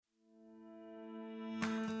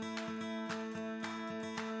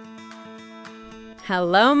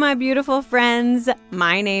Hello, my beautiful friends.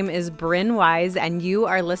 My name is Bryn Wise, and you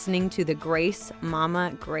are listening to the Grace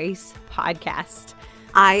Mama Grace podcast.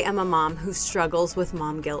 I am a mom who struggles with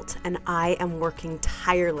mom guilt, and I am working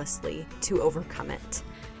tirelessly to overcome it.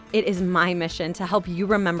 It is my mission to help you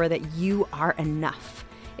remember that you are enough,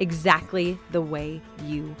 exactly the way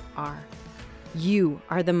you are. You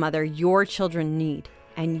are the mother your children need,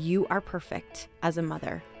 and you are perfect as a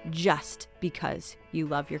mother just because you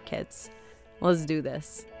love your kids. Let's do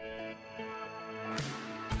this.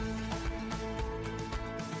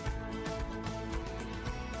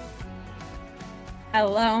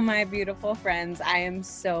 Hello, my beautiful friends. I am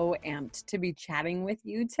so amped to be chatting with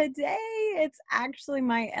you today. It's actually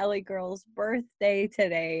my Ellie girl's birthday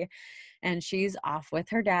today, and she's off with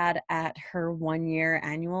her dad at her 1-year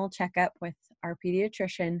annual checkup with our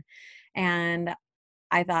pediatrician. And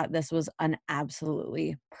I thought this was an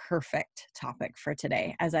absolutely perfect topic for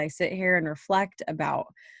today as I sit here and reflect about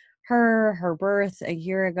her birth a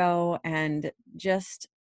year ago, and just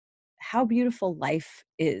how beautiful life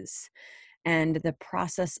is and the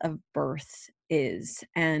process of birth is.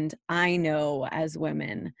 And I know as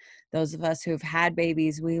women, those of us who've had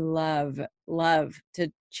babies, we love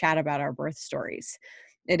to chat about our birth stories.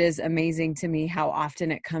 It is amazing to me how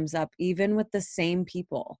often it comes up, even with the same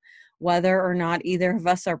people, whether or not either of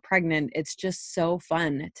us are pregnant. It's just so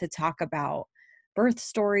fun to talk about birth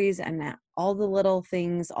stories and all the little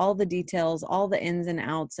things, all the details, all the ins and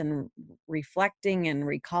outs, and reflecting and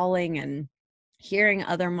recalling and hearing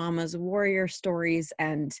other mamas' warrior stories.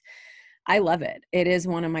 And I love it. It is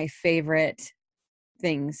one of my favorite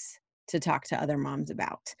things to talk to other moms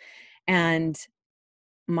about. And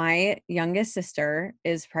my youngest sister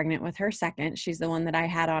is pregnant with her second. She's the one that I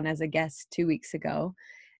had on as a guest 2 weeks ago.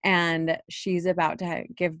 And she's about to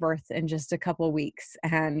give birth in just a couple weeks.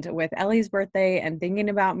 And with Ellie's birthday and thinking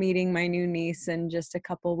about meeting my new niece in just a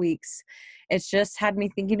couple weeks, it's just had me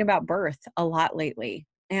thinking about birth a lot lately.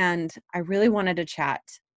 And I really wanted to chat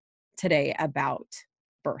today about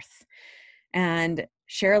birth and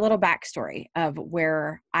share a little backstory of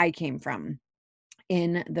where I came from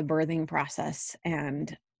in the birthing process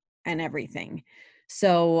and everything.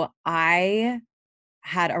 So I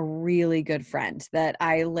had a really good friend that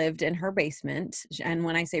I lived in her basement. And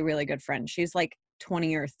when I say really good friend, she's like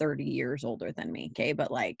 20 or 30 years older than me. Okay. But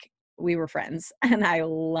like, we were friends, and I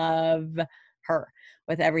love her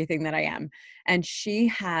with everything that I am. And she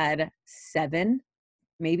had 7,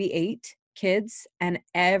 maybe 8 kids, and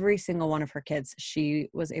every single one of her kids, she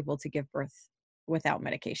was able to give birth without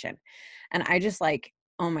medication. And I just like,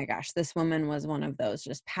 oh my gosh, this woman was one of those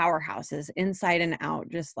just powerhouses inside and out,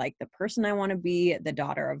 just like the person I want to be, the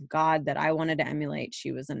daughter of God that I wanted to emulate.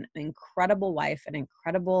 She was an incredible wife, an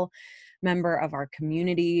incredible member of our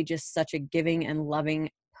community, just such a giving and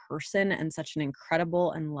loving person, and such an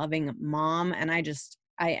incredible and loving mom. And I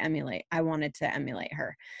wanted to emulate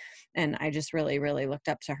her. And I just really, really looked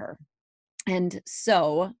up to her. And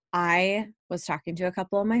so I was talking to a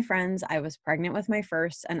couple of my friends. I was pregnant with my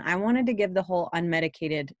first, and I wanted to give the whole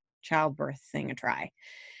unmedicated childbirth thing a try.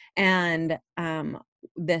 And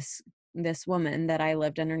this woman that I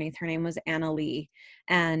lived underneath, her name was Anna Lee,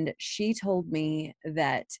 and she told me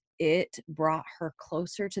that it brought her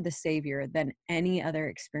closer to the Savior than any other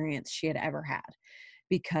experience she had ever had,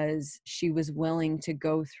 because she was willing to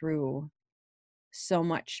go through so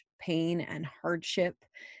much pain and hardship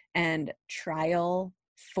and trial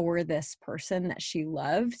for this person that she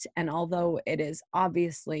loved. And although it is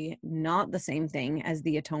obviously not the same thing as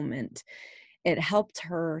the atonement, it helped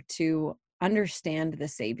her to understand the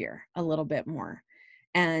Savior a little bit more,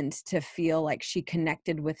 and to feel like she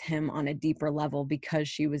connected with him on a deeper level, because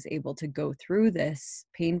she was able to go through this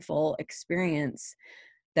painful experience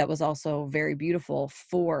that was also very beautiful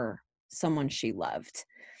for someone she loved.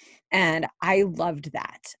 And I loved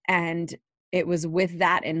that. And it was with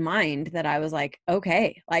that in mind that I was like,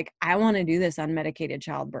 okay, like I want to do this unmedicated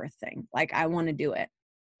childbirth thing. Like I want to do it.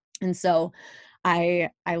 And so I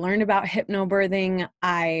learned about hypnobirthing.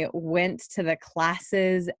 I went to the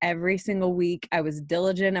classes every single week. I was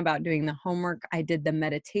diligent about doing the homework. I did the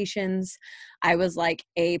meditations. I was like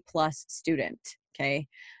A+ student. Okay.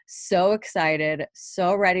 So excited,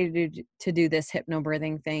 so ready to do this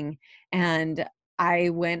hypnobirthing thing. And I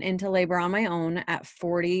went into labor on my own at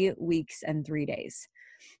 40 weeks and 3 days.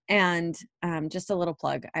 And just a little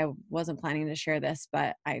plug, I wasn't planning to share this,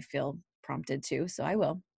 but I feel prompted to, so I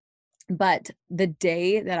will. But the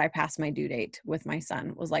day that I passed my due date with my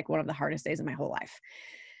son was like one of the hardest days of my whole life.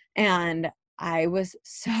 And I was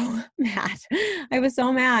so mad. I was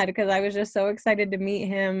so mad because I was just so excited to meet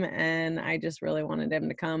him, and I just really wanted him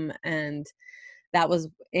to come. And that was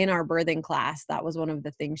in our birthing class. That was one of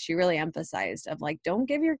the things she really emphasized of like, don't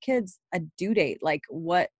give your kids a due date. Like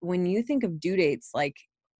when you think of due dates, like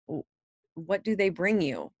what do they bring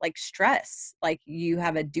you? Like stress. Like you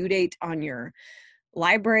have a due date on your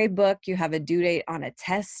library book, you have a due date on a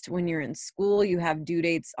test when you're in school, you have due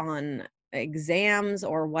dates on exams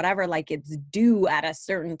or whatever, like it's due at a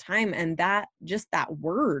certain time. And that just that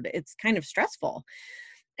word, it's kind of stressful.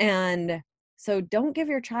 And so don't give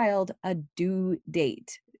your child a due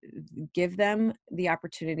date. Give them the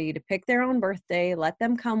opportunity to pick their own birthday. Let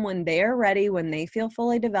them come when they are ready, when they feel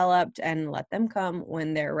fully developed, and let them come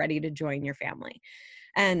when they're ready to join your family.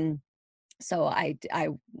 And so I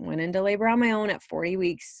went into labor on my own at 40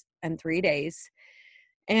 weeks and 3 days.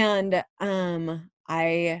 And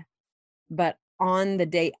but on the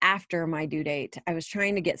day after my due date, I was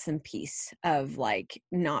trying to get some peace of like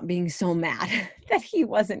not being so mad that he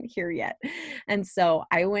wasn't here yet. And so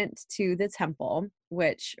I went to the temple,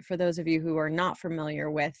 which for those of you who are not familiar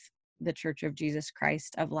with the Church of Jesus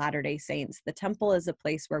Christ of Latter-day Saints, the temple is a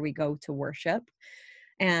place where we go to worship.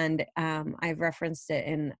 And I've referenced it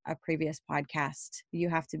in a previous podcast. You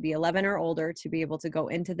have to be 11 or older to be able to go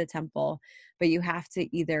into the temple, but you have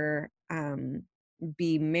to either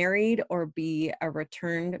be married or be a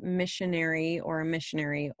returned missionary or a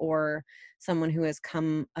missionary or someone who has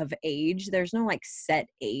come of age. There's no like set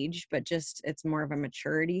age, but just it's more of a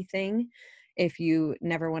maturity thing. If you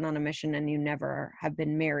never went on a mission and you never have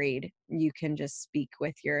been married, you can just speak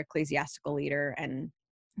with your ecclesiastical leader and,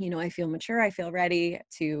 you know, I feel mature, I feel ready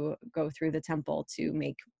to go through the temple to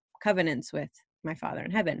make covenants with my Father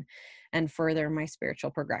in heaven and further my spiritual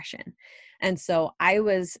progression. And so I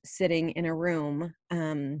was sitting in a room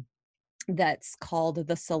that's called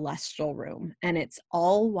the Celestial Room, and it's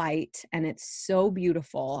all white and it's so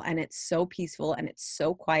beautiful and it's so peaceful and it's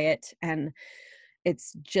so quiet and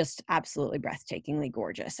it's just absolutely breathtakingly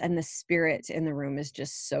gorgeous. And the spirit in the room is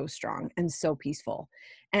just so strong and so peaceful.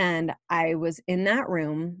 And I was in that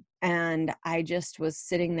room and I just was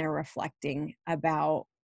sitting there reflecting about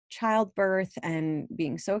childbirth and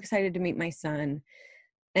being so excited to meet my son.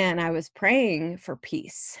 And I was praying for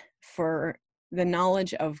peace, for the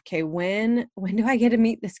knowledge of, okay, when do I get to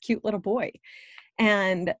meet this cute little boy?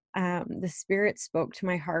 And the Spirit spoke to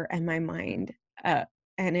my heart and my mind.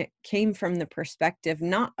 And it came from the perspective,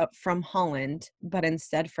 not from Holland, but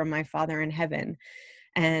instead from my Father in heaven.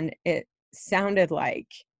 And it sounded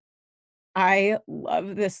like, I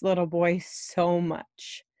love this little boy so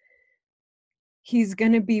much. He's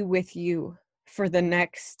going to be with you for the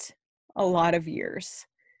next a lot of years.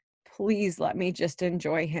 Please let me just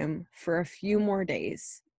enjoy him for a few more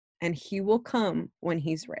days, and he will come when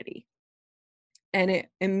he's ready. And it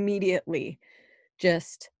immediately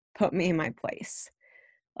just put me in my place.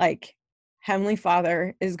 Like, Heavenly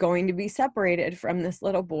Father is going to be separated from this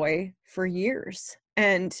little boy for years.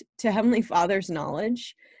 And to Heavenly Father's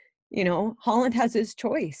knowledge, you know, Holland has his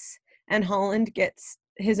choice and Holland gets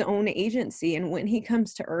his own agency. And when he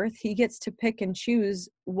comes to earth, he gets to pick and choose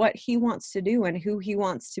what he wants to do and who he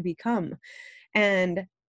wants to become. And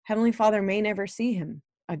Heavenly Father may never see him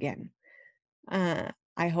again.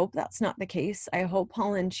 I hope that's not the case. I hope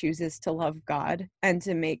Holland chooses to love God and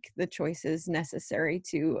to make the choices necessary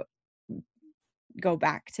to go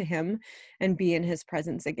back to him and be in his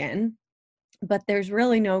presence again. But there's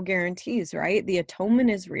really no guarantees, right? The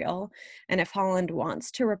atonement is real. And if Holland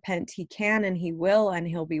wants to repent, he can and he will, and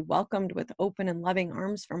he'll be welcomed with open and loving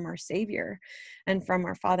arms from our Savior and from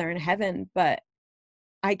our Father in heaven. But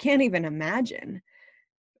I can't even imagine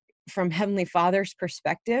from Heavenly Father's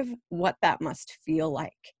perspective what that must feel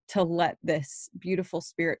like to let this beautiful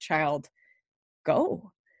spirit child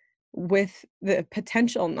go with the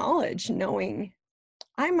potential knowledge, knowing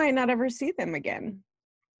I might not ever see them again.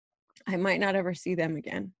 I might not ever see them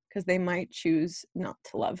again because they might choose not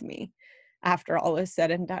to love me after all is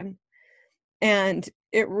said and done. And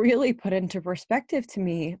it really put into perspective to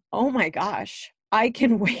me, oh my gosh, I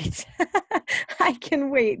can wait. I can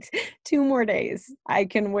wait 2 more days. I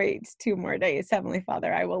can wait 2 more days. Heavenly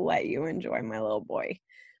Father, I will let you enjoy my little boy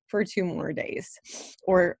for 2 more days.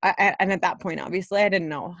 And at that point, obviously, I didn't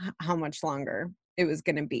know how much longer it was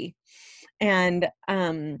going to be. And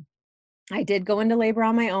I did go into labor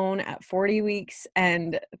on my own at 40 weeks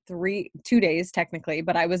and 2 days technically,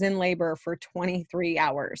 but I was in labor for 23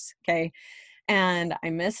 hours. Okay. And I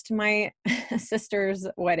missed my sister's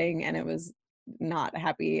wedding and it was not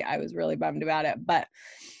happy. I was really bummed about it, but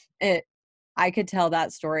I could tell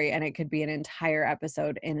that story and it could be an entire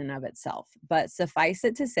episode in and of itself. But suffice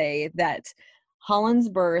it to say that Holland's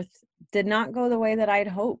birth did not go the way that I'd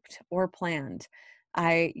hoped or planned.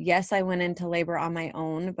 Yes, I went into labor on my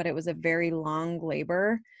own, but it was a very long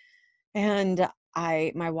labor. And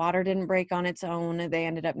my water didn't break on its own. They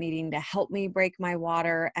ended up needing to help me break my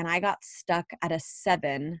water. And I got stuck at a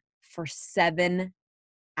 7 for 7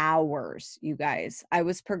 hours, you guys. I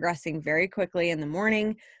was progressing very quickly in the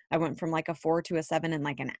morning. I went from like a 4 to a 7 in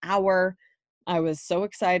like an hour. I was so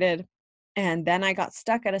excited. And then I got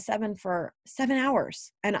stuck at a 7 for 7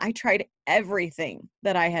 hours. And I tried everything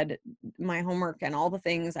that I had, my homework and all the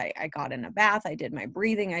things. I got in a bath. I did my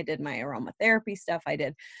breathing. I did my aromatherapy stuff. I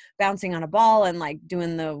did bouncing on a ball and like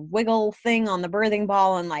doing the wiggle thing on the birthing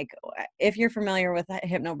ball. And like, if you're familiar with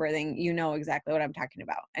hypnobirthing, you know exactly what I'm talking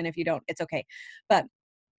about. And if you don't, it's okay. But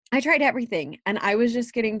I tried everything, and I was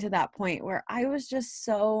just getting to that point where I was just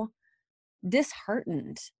so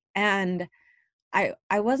disheartened, and I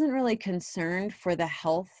wasn't really concerned for the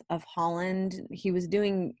health of Holland. He was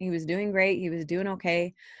doing great. He was doing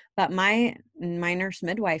okay. But my nurse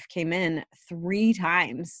midwife came in 3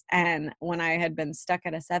 times, and when I had been stuck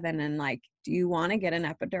at a 7 and like, "Do you want to get an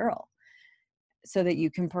epidural so that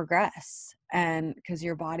you can progress?" And because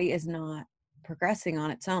your body is not progressing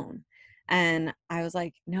on its own. And I was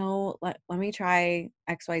like, no, let me try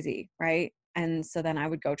XYZ, right? And so then I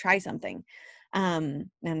would go try something.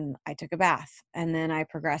 And I took a bath, and then I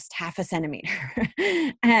progressed half a centimeter.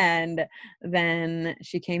 And then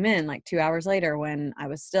she came in like 2 hours later when I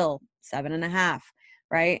was still 7.5,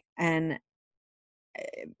 right? And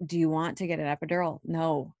do you want to get an epidural?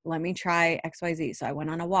 No, let me try XYZ. So I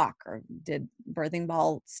went on a walk or did birthing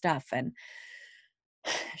ball stuff. And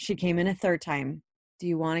she came in a 3rd time. Do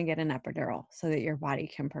you want to get an epidural so that your body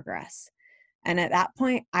can progress? And at that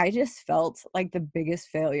point, I just felt like the biggest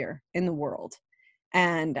failure in the world.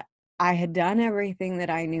 And I had done everything that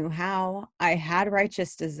I knew how. I had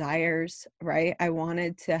righteous desires, right? I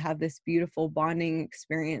wanted to have this beautiful bonding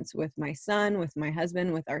experience with my son, with my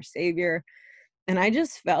husband, with our Savior. And I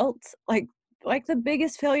just felt like the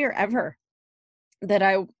biggest failure ever,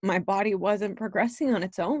 that my body wasn't progressing on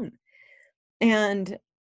its own. And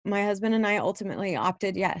my husband and I ultimately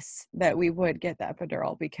opted yes, that we would get the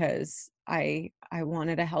epidural because I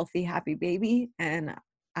wanted a healthy, happy baby. And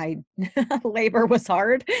I labor was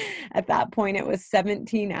hard. At that point, it was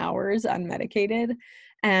 17 hours unmedicated.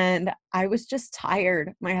 And I was just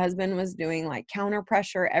tired. My husband was doing like counter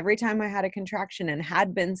pressure every time I had a contraction, and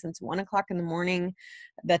had been since 1 o'clock in the morning.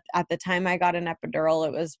 That at the time I got an epidural,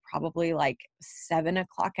 it was probably like 7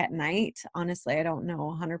 o'clock at night. Honestly, I don't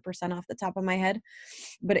know 100% off the top of my head,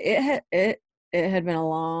 but it had been a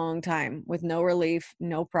long time with no relief,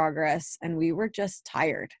 no progress, and we were just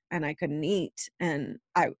tired, and I couldn't eat, and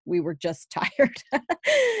we were just tired.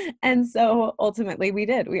 And so ultimately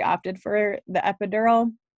we opted for the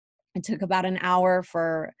epidural. It took about an hour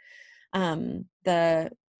for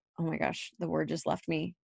the oh my gosh, the word just left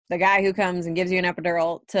me. The guy who comes and gives you an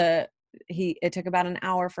epidural it took about an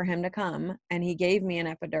hour for him to come, and he gave me an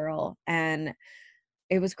epidural, and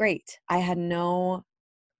it was great. I had no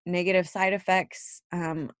negative side effects.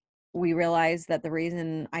 We realized that the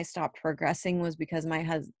reason I stopped progressing was because not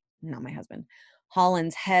my husband,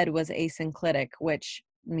 Holland's head was asynclitic, which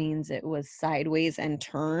means it was sideways and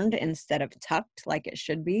turned instead of tucked like it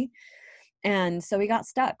should be. And so we got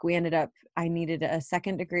stuck. I needed a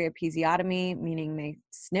 2nd degree episiotomy, meaning they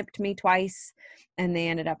snipped me twice, and they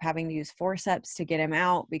ended up having to use forceps to get him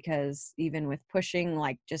out, because even with pushing,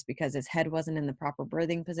 like just because his head wasn't in the proper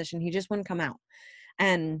birthing position, he just wouldn't come out.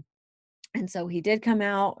 And so he did come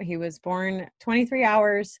out. He was born 23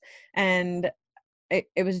 hours, and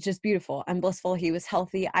it was just beautiful and blissful. He was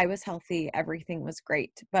healthy. I was healthy. Everything was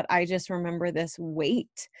great. But I just remember this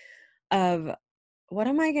weight of, what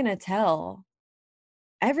am I going to tell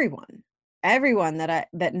everyone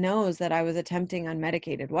that knows that I was attempting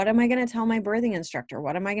unmedicated? What am I going to tell my birthing instructor?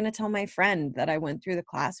 What am I going to tell my friend that I went through the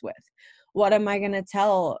class with? What am I going to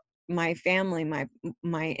tell my family,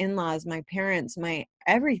 my in-laws, my parents, my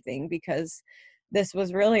everything? Because this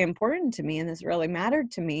was really important to me, and this really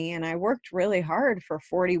mattered to me, and I worked really hard for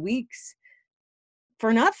 40 weeks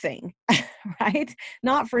for nothing. Right?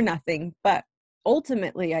 Not for nothing, but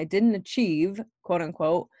ultimately I didn't achieve, quote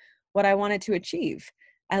unquote, what I wanted to achieve.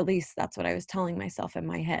 At least that's what I was telling myself in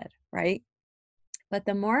my head, right? But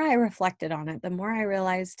the more I reflected on it, the more I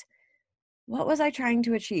realized, what was I trying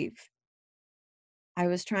to achieve? I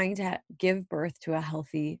was trying to give birth to a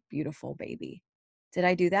healthy, beautiful baby. Did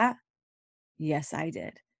I do that? Yes, I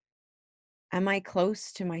did. Am I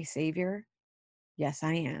close to my Savior? Yes,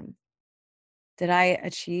 I am. Did I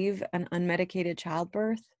achieve an unmedicated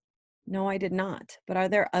childbirth? No, I did not. But are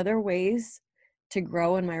there other ways to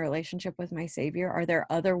grow in my relationship with my Savior? Are there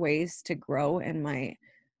other ways to grow in my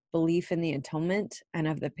belief in the atonement and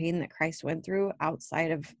of the pain that Christ went through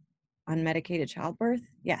outside of unmedicated childbirth?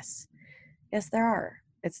 Yes. Yes, there are.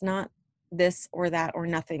 It's not this or that or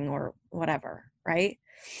nothing or whatever, right?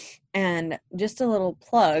 And just a little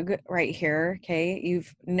plug right here, okay?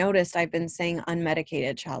 You've noticed I've been saying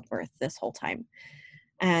unmedicated childbirth this whole time.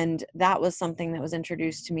 And that was something that was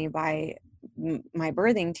introduced to me by my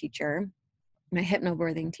birthing teacher, my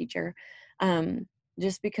hypnobirthing teacher,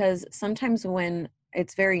 just because sometimes when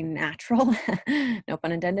it's very natural, no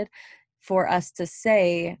pun intended, for us to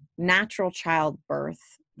say natural childbirth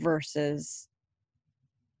versus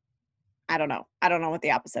I don't know. I don't know what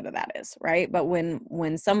the opposite of that is, right? But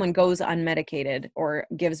when someone goes unmedicated or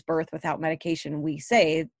gives birth without medication, we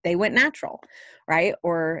say they went natural, right?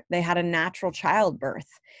 Or they had a natural childbirth.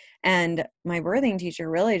 And my birthing teacher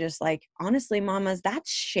really just like, honestly, mamas, that's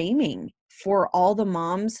shaming for all the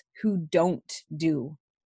moms who don't do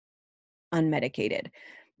unmedicated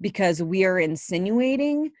because we are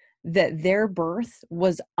insinuating that their birth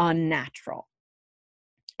was unnatural.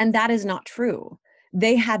 And that is not true.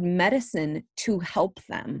 They had medicine to help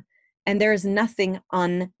them. And there's nothing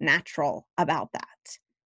unnatural about that.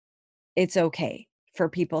 It's okay for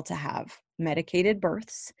people to have medicated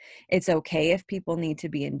births. It's okay if people need to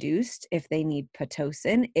be induced, if they need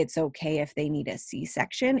Pitocin. It's okay if they need a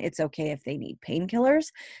C-section. It's okay if they need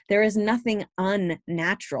painkillers. There is nothing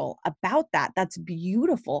unnatural about that. That's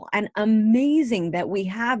beautiful and amazing that we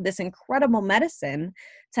have this incredible medicine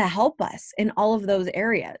to help us in all of those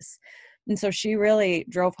areas. And so she really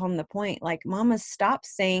drove home the point, like, mamas, stop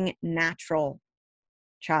saying natural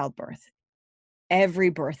childbirth. Every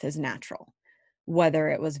birth is natural, whether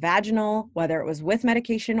it was vaginal, whether it was with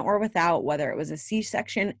medication or without, whether it was a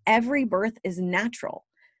C-section, every birth is natural.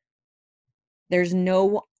 There's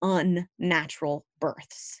no unnatural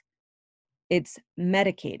births. It's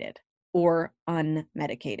medicated or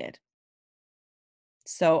unmedicated.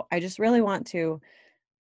 So I just really want to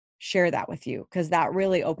share that with you because that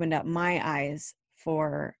really opened up my eyes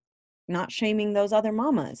for not shaming those other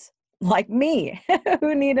mamas like me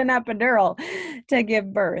who need an epidural to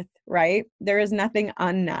give birth, right? There is nothing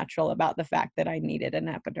unnatural about the fact that I needed an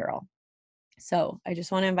epidural. So I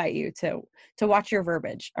just want to invite you to watch your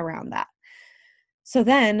verbiage around that. So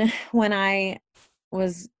then when I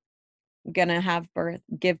was gonna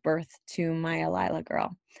give birth to my Elila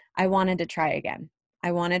girl, I wanted to try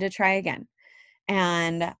again.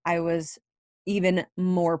 And I was even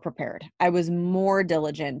more prepared. I was more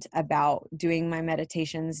diligent about doing my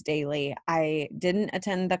meditations daily. I didn't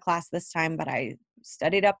attend the class this time, but I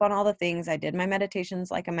studied up on all the things. I did my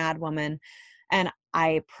meditations like a mad woman. And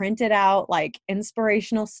I printed out like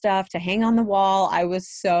inspirational stuff to hang on the wall. I was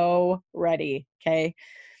so ready. Okay.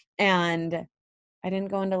 And I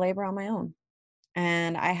didn't go into labor on my own.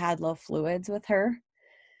 And I had low fluids with her.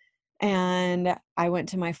 And I went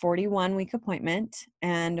to my 41-week appointment,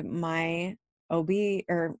 and my OB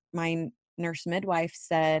or my nurse midwife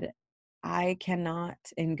said, I cannot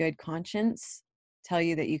in good conscience tell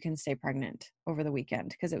you that you can stay pregnant over the weekend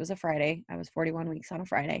because it was a Friday. I was 41 weeks on a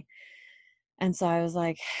Friday. And so I was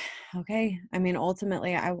like, okay. I mean,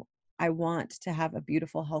 ultimately I want to have a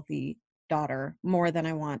beautiful, healthy daughter more than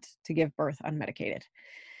I want to give birth unmedicated.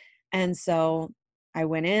 And so I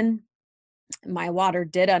went in. My water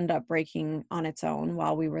did end up breaking on its own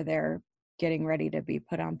while we were there getting ready to be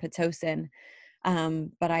put on Pitocin.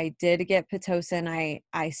 But I did get Pitocin.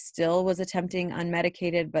 I still was attempting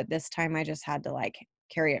unmedicated, but this time I just had to like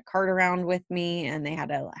carry a cart around with me, and they had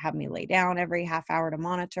to have me lay down every half hour to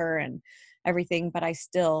monitor and everything. But I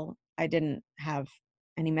didn't have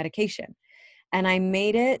any medication. And I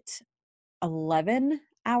made it 11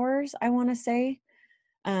 hours, I want to say.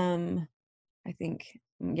 I think,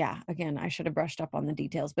 yeah, again, I should have brushed up on the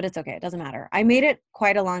details, but it's okay. It doesn't matter. I made it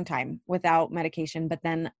quite a long time without medication, but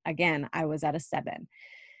then again, I was at a 7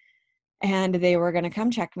 and they were going to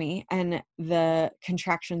come check me, and the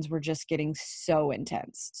contractions were just getting so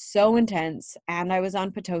intense. And I was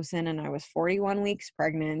on Pitocin, and I was 41 weeks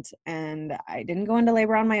pregnant, and I didn't go into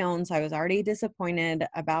labor on my own. So I was already disappointed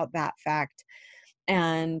about that fact.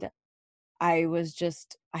 And I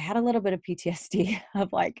had a little bit of PTSD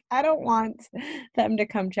of like, I don't want them to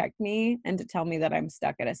come check me and to tell me that I'm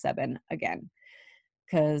stuck at a 7 again,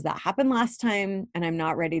 because that happened last time and I'm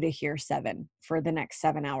not ready to hear 7 for the next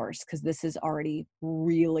 7 hours because this is already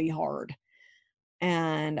really hard.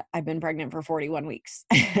 And I've been pregnant for 41 weeks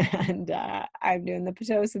and I'm doing the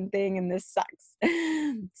Pitocin thing and this sucks.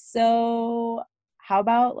 So how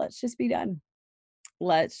about let's just be done?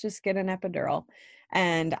 Let's just get an epidural.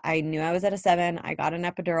 And I knew I was at a 7. I got an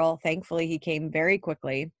epidural. Thankfully, he came very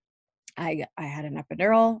quickly. I had an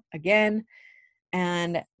epidural again.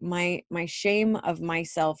 And my shame of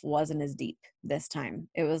myself wasn't as deep this time.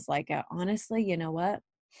 It was like, honestly, you know what?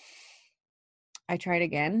 I tried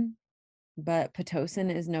again, but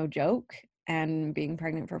Pitocin is no joke, and being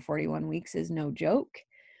pregnant for 41 weeks is no joke.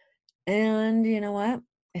 And you know what?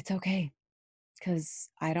 It's okay, because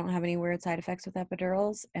I don't have any weird side effects with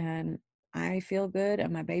epidurals, and I feel good,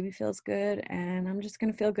 and my baby feels good, and I'm just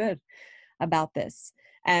going to feel good about this.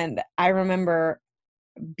 And I remember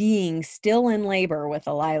being still in labor with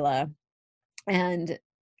Elila and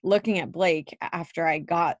looking at Blake after I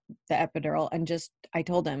got the epidural, and just, I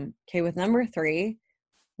told him, okay, with number 3,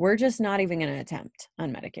 we're just not even going to attempt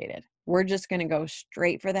unmedicated. We're just going to go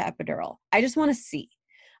straight for the epidural. I just want to see.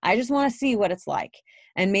 I just want to see what it's like.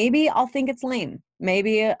 And maybe I'll think it's lame.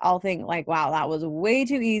 Maybe I'll think like, wow, that was way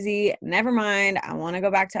too easy. Never mind. I want to go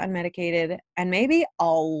back to unmedicated. And maybe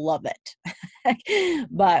I'll love it.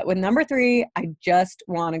 But with number 3, I just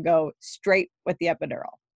want to go straight with the epidural.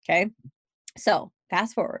 Okay. So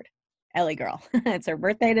fast forward, Ellie girl, it's her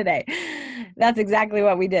birthday today. That's exactly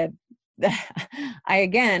what we did. I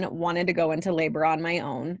again wanted to go into labor on my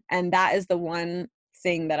own. And that is the one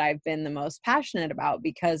thing that I've been the most passionate about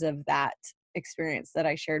because of that experience that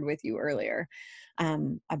I shared with you earlier,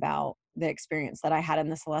 about the experience that I had in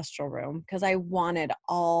the celestial room, because I wanted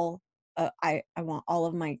I want all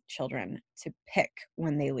of my children to pick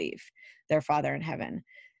when they leave their Father in heaven,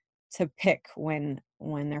 to pick when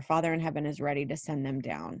their Father in heaven is ready to send them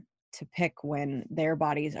down, to pick when their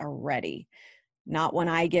bodies are ready, not when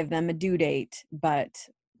I give them a due date, but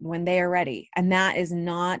when they are ready. And that is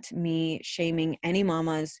not me shaming any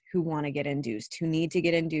mamas who want to get induced, who need to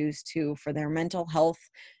get induced, who for their mental health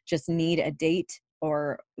just need a date,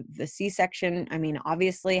 or the C-section. I mean,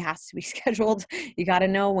 obviously it has to be scheduled. You got to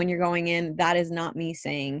know when you're going in. That is not me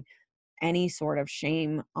saying any sort of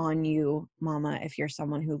shame on you, mama, if you're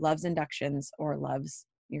someone who loves inductions or loves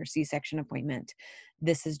your C-section appointment.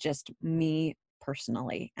 This is just me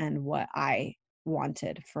personally and what I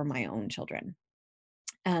wanted for my own children.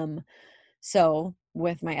 So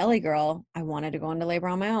with my Ellie girl, I wanted to go into labor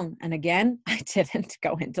on my own. And again, I didn't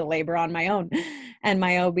go into labor on my own. And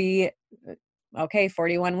my OB, okay,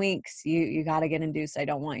 41 weeks, you got to get induced. I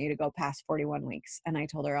don't want you to go past 41 weeks. And I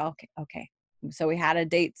told her, okay. So we had a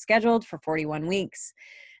date scheduled for 41 weeks,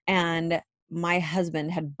 and my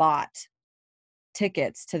husband had bought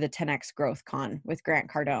tickets to the 10X Growth Con with Grant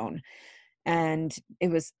Cardone, and it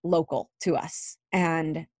was local to us.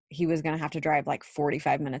 And he was going to have to drive like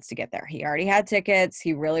 45 minutes to get there. He already had tickets.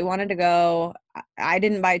 He really wanted to go. I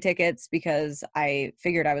didn't buy tickets because I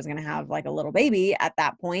figured I was going to have like a little baby at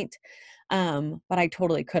that point. But I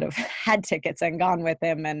totally could have had tickets and gone with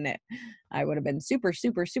him, and I would have been super,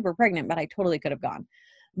 super, super pregnant, but I totally could have gone.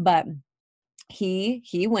 But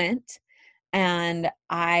he went, and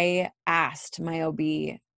I asked my OB,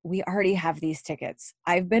 we already have these tickets.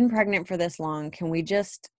 I've been pregnant for this long.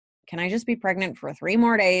 Can I just be pregnant for 3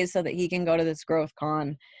 more days so that he can go to this growth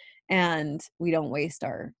con and we don't waste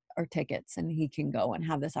our tickets, and he can go and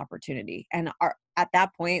have this opportunity? And at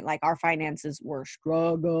that point, like, our finances were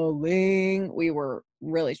struggling. We were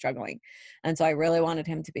really struggling. And so I really wanted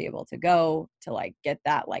him to be able to go, to like get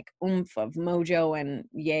that like oomph of mojo and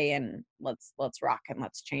yay, and let's rock and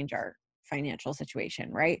let's change our financial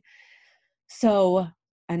situation. Right. So,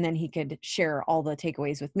 and then he could share all the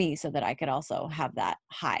takeaways with me so that I could also have that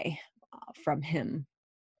high from him.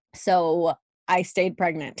 So I stayed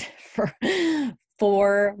pregnant for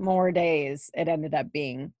 4 more days. It ended up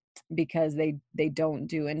being, because they don't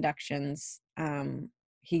do inductions.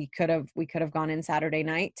 We could have gone in Saturday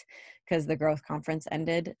night, because the growth conference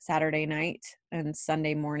ended Saturday night and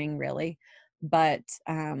Sunday morning, really. But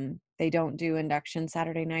they don't do induction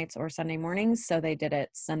Saturday nights or Sunday mornings. So they did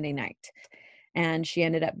it Sunday night. And she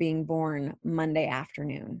ended up being born Monday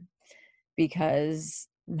afternoon, because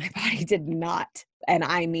my body did not, and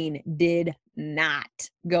I mean did not,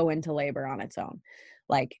 go into labor on its own,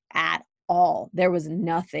 like at all. There was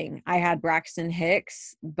nothing. I had Braxton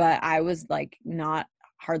Hicks, but I was like not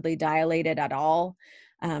hardly dilated at all.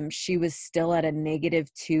 She was still at a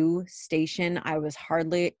 -2 station. I was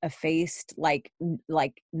hardly effaced, like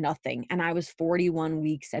nothing. And I was 41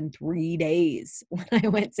 weeks and 3 days when I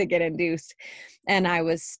went to get induced. And I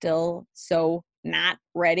was still so not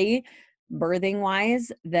ready birthing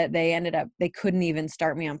wise that they couldn't even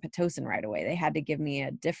start me on Pitocin right away. They had to give me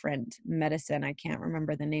a different medicine. I can't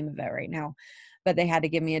remember the name of it right now, but they had to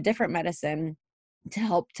give me a different medicine to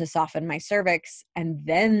help to soften my cervix. And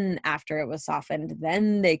then after it was softened,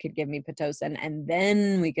 then they could give me Pitocin, and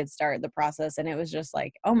then we could start the process. And it was just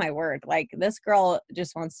like, oh my word, like this girl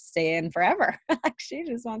just wants to stay in forever. Like she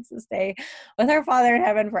just wants to stay with her father in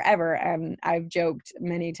heaven forever. And I've joked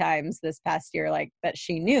many times this past year, like that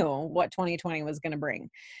she knew what 2020 was going to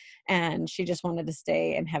bring. And she just wanted to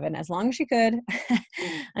stay in heaven as long as she could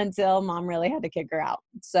until mom really had to kick her out.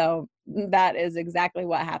 So that is exactly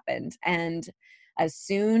what happened. And as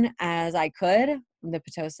soon as I could, the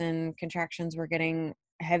Pitocin contractions were getting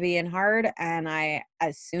heavy and hard. And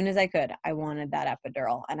as soon as I could, I wanted that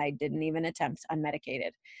epidural, and I didn't even attempt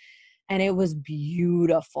unmedicated. And it was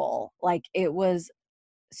beautiful. Like it was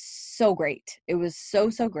so great. It was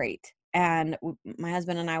so great. And my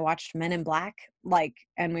husband and I watched Men in Black, like,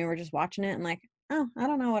 and we were just watching it and like, oh, I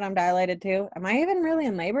don't know what I'm dilated to. Am I even really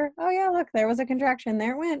in labor? Oh yeah, look, there was a contraction.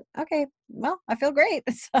 There it went. Okay, well, I feel great.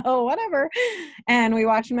 So whatever. And we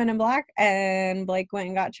watched Men in Black, and Blake went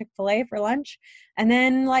and got Chick-fil-A for lunch. And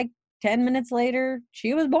then like 10 minutes later,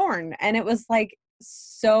 she was born. And it was like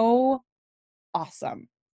so awesome.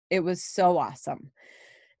 It was so awesome.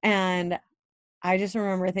 And I just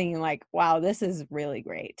remember thinking like, wow, this is really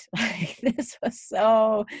great. Like this was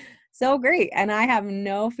so great. And I have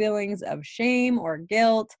no feelings of shame or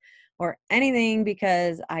guilt or anything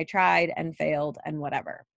because I tried and failed and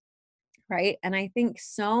whatever. Right. And I think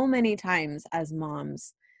so many times as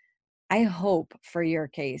moms, I hope for your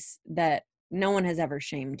case that no one has ever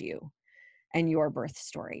shamed you and your birth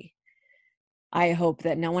story. I hope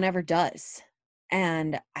that no one ever does.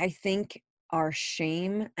 And I think our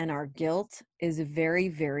shame and our guilt is very,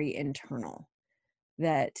 very internal,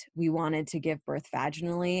 that we wanted to give birth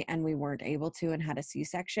vaginally and we weren't able to and had a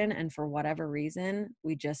C-section. And for whatever reason,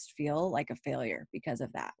 we just feel like a failure because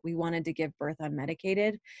of that. We wanted to give birth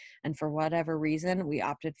unmedicated. And for whatever reason, we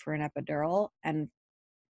opted for an epidural, and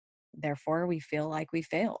therefore we feel like we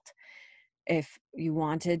failed. If you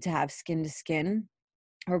wanted to have skin to skin,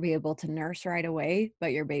 or be able to nurse right away,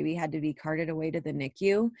 but your baby had to be carted away to the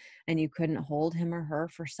NICU and you couldn't hold him or her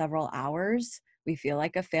for several hours, we feel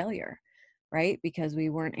like a failure, right? Because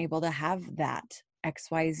we weren't able to have that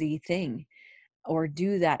XYZ thing or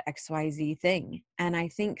do that XYZ thing. And I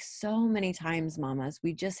think so many times, mamas,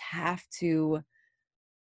 we have to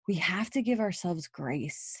give ourselves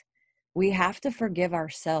grace. We have to forgive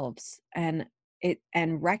ourselves and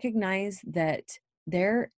recognize that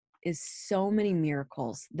there is so many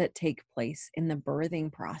miracles that take place in the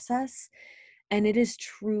birthing process. And it is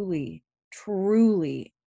truly,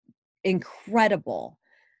 truly incredible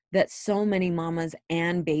that so many mamas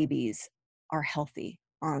and babies are healthy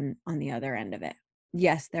on the other end of it.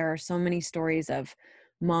 Yes, there are so many stories of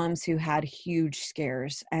moms who had huge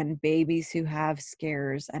scares and babies who have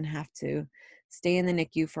scares and have to stay in the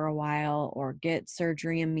NICU for a while or get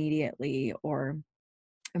surgery immediately or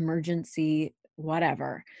emergency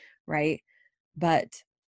whatever, right? But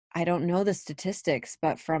I don't know the statistics,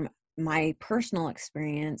 but from my personal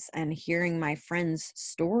experience and hearing my friends'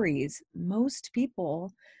 stories, most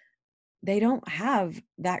people, they don't have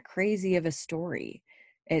that crazy of a story.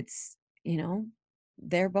 It's,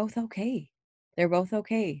 they're both okay. They're both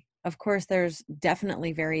okay. Of course, there's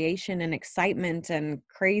definitely variation and excitement and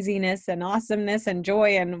craziness and awesomeness and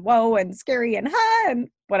joy and whoa and scary and ha and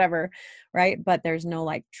whatever, right? But there's no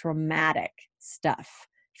like traumatic stuff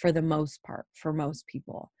for the most part for most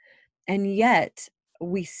people. And yet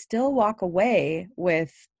we still walk away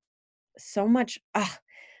with so much,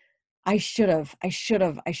 I should have. I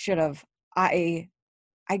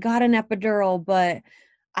got an epidural, but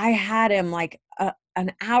I had him like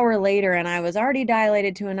an hour later and I was already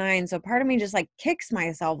dilated to a 9. So part of me just like kicks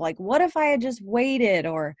myself. Like, what if I had just waited?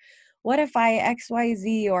 Or what if I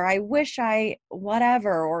XYZ? Or I wish I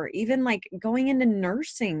whatever. Or even like going into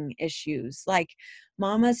nursing issues, like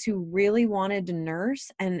mamas who really wanted to nurse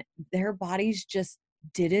and their bodies just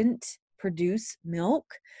didn't produce milk,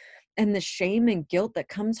 and the shame and guilt that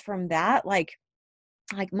comes from that. Like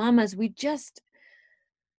mamas, we just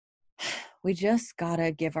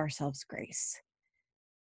gotta give ourselves grace,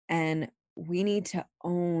 and we need to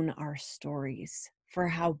own our stories for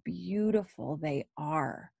how beautiful they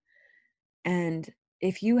are. And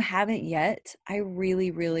if you haven't yet, I really,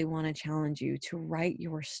 really want to challenge you to write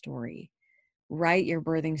your story. Write your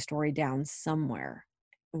birthing story down somewhere,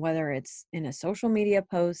 whether it's in a social media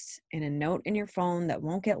post, in a note in your phone that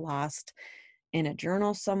won't get lost, in a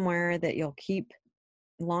journal somewhere that you'll keep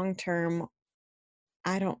long term.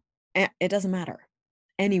 It doesn't matter.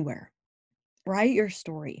 Anywhere. Write your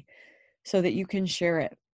story so that you can share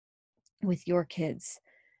it with your kids,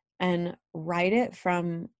 and write it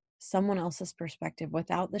from someone else's perspective,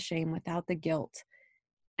 without the shame, without the guilt,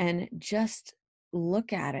 and just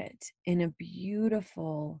look at it in a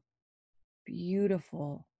beautiful,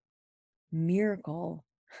 beautiful miracle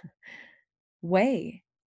way,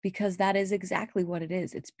 because that is exactly what it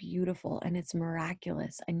is. It's beautiful and it's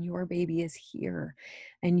miraculous, and your baby is here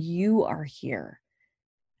and you are here.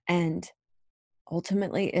 And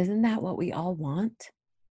ultimately, isn't that what we all want?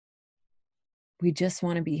 We just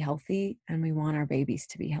want to be healthy, and we want our babies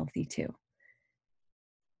to be healthy too.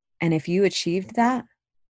 And if you achieved that,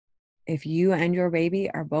 if you and your baby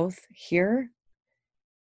are both here,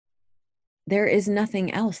 there is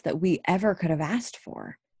nothing else that we ever could have asked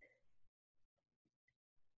for.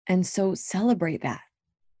 And so celebrate that.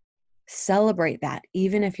 Celebrate that,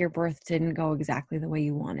 even if your birth didn't go exactly the way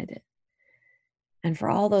you wanted it. And for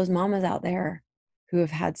all those mamas out there who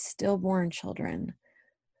have had stillborn children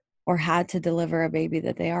or had to deliver a baby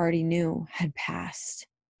that they already knew had passed,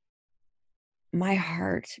 my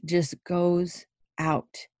heart just goes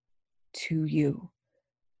out to you.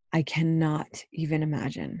 I cannot even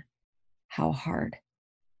imagine how hard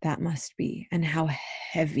that must be and how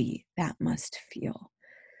heavy that must feel.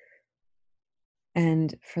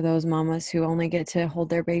 And for those mamas who only get to hold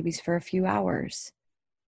their babies for a few hours,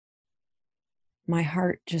 my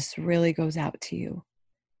heart just really goes out to you.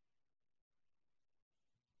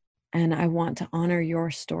 And I want to honor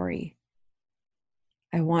your story.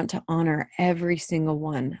 I want to honor every single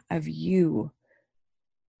one of you,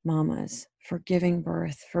 mamas, for giving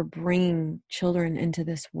birth, for bringing children into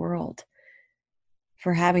this world,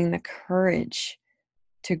 for having the courage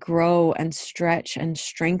to grow and stretch and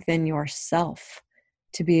strengthen yourself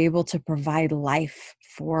to be able to provide life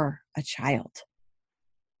for a child.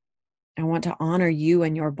 I want to honor you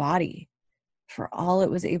and your body for all it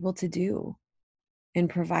was able to do in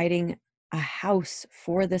providing a house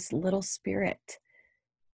for this little spirit.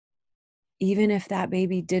 Even if that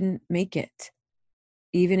baby didn't make it,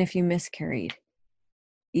 even if you miscarried,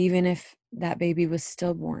 even if that baby was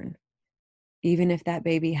stillborn, even if that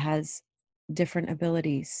baby has different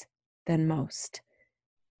abilities than most,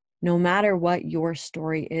 no matter what your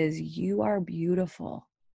story is, you are beautiful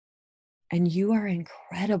and you are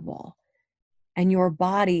incredible and your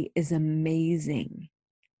body is amazing.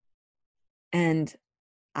 And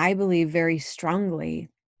I believe very strongly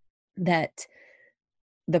that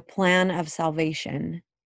the plan of salvation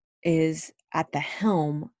is at the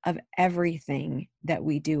helm of everything that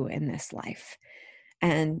we do in this life.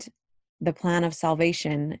 And the plan of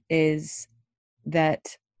salvation is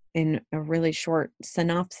that, in a really short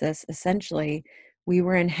synopsis, essentially, we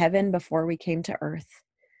were in heaven before we came to earth.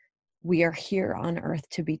 We are here on earth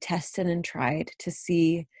to be tested and tried to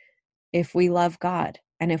see if we love God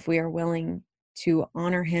and if we are willing to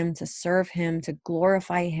honor Him, to serve Him, to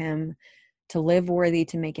glorify Him, to live worthy,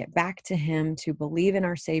 to make it back to Him, to believe in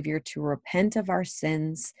our Savior, to repent of our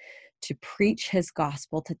sins, to preach His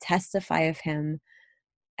gospel, to testify of Him,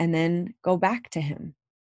 and then go back to Him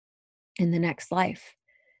in the next life.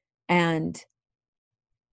 And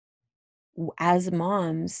as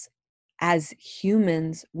moms, as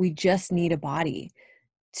humans, we just need a body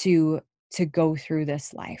to go through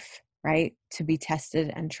this life, right? To be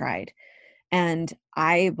tested and tried. And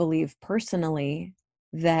I believe personally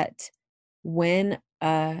that when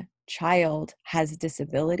a child has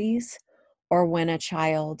disabilities, or when a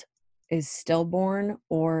child is stillborn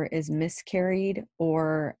or is miscarried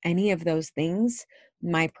or any of those things,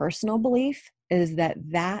 my personal belief is that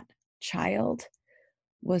that child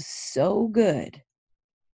was so good,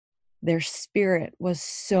 their spirit was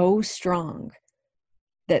so strong,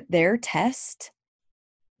 that their test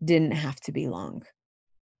didn't have to be long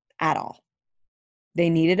at all. They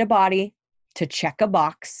needed a body to check a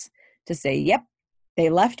box to say, yep, they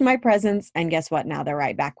left my presence, and guess what? Now they're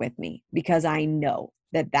right back with me, because I know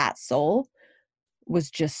that that soul was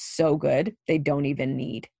just so good, they don't even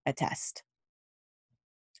need a test.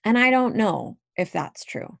 And I don't know if that's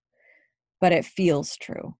true, but it feels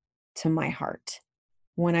true to my heart.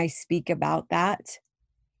 When I speak about that,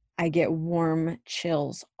 I get warm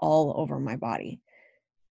chills all over my body,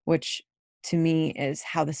 which to me is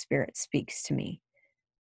how the Spirit speaks to me,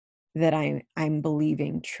 that I'm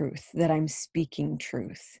believing truth, that I'm speaking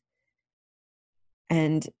truth.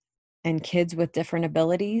 And kids with different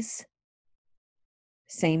abilities,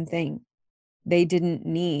 same thing. They didn't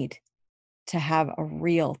need to have a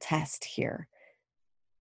real test here.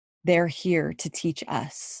 They're here to teach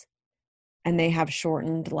us. And they have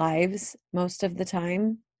shortened lives most of the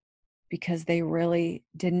time because they really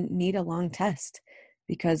didn't need a long test,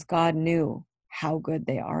 because God knew how good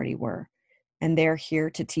they already were. And they're here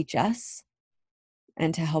to teach us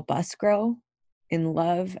and to help us grow in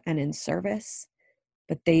love and in service,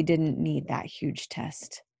 but they didn't need that huge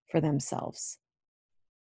test for themselves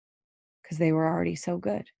because they were already so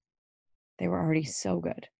good. They were already so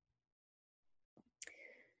good.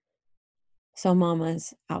 So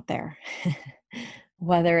mamas out there,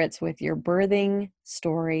 whether it's with your birthing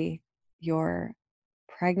story, your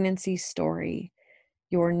pregnancy story,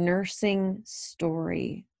 your nursing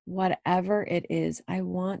story, whatever it is, I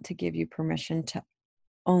want to give you permission to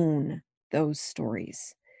own those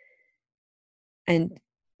stories and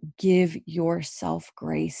give yourself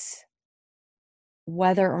grace,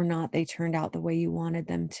 whether or not they turned out the way you wanted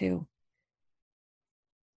them to.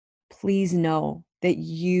 Please know that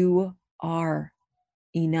you are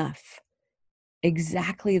enough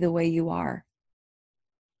exactly the way you are.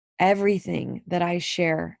 Everything that I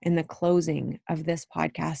share in the closing of this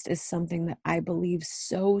podcast is something that I believe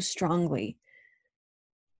so strongly.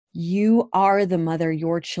 You are the mother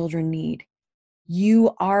your children need.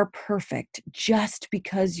 You are perfect just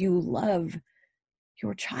because you love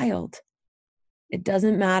your child. It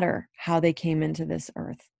doesn't matter how they came into this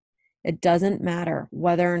earth. It doesn't matter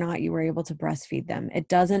whether or not you were able to breastfeed them. It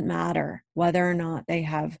doesn't matter whether or not they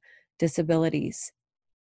have disabilities.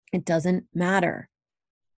 It doesn't matter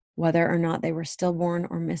whether or not they were stillborn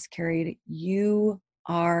or miscarried. You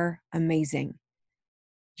are amazing.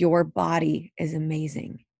 Your body is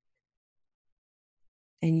amazing.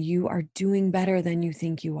 And you are doing better than you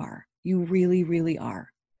think you are. You really, really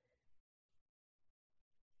are.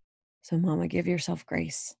 So, mama, give yourself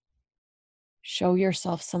grace. Show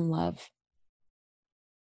yourself some love.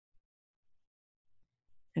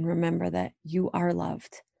 And remember that you are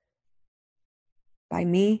loved by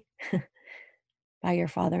me, by your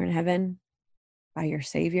Father in heaven, by your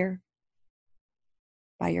Savior,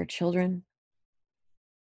 by your children.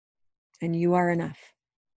 And you are enough.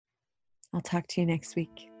 I'll talk to you next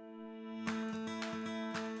week.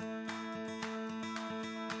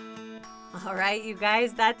 All right, you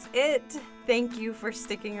guys, that's it. Thank you for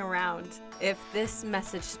sticking around. If this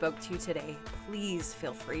message spoke to you today, please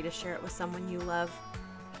feel free to share it with someone you love.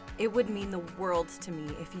 It would mean the world to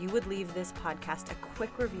me if you would leave this podcast a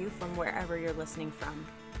quick review from wherever you're listening from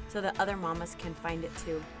so that other mamas can find it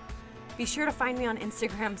too. Be sure to find me on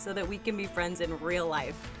Instagram so that we can be friends in real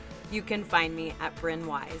life. You can find me at Bryn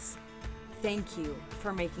Wise. Thank you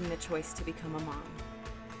for making the choice to become a mom.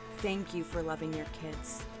 Thank you for loving your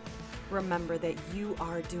kids. Remember that you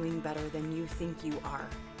are doing better than you think you are.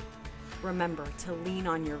 Remember to lean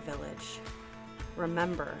on your village.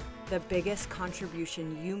 Remember, the biggest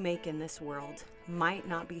contribution you make in this world might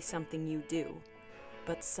not be something you do,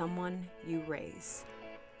 but someone you raise.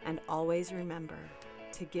 And always remember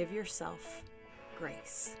to give yourself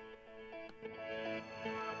grace.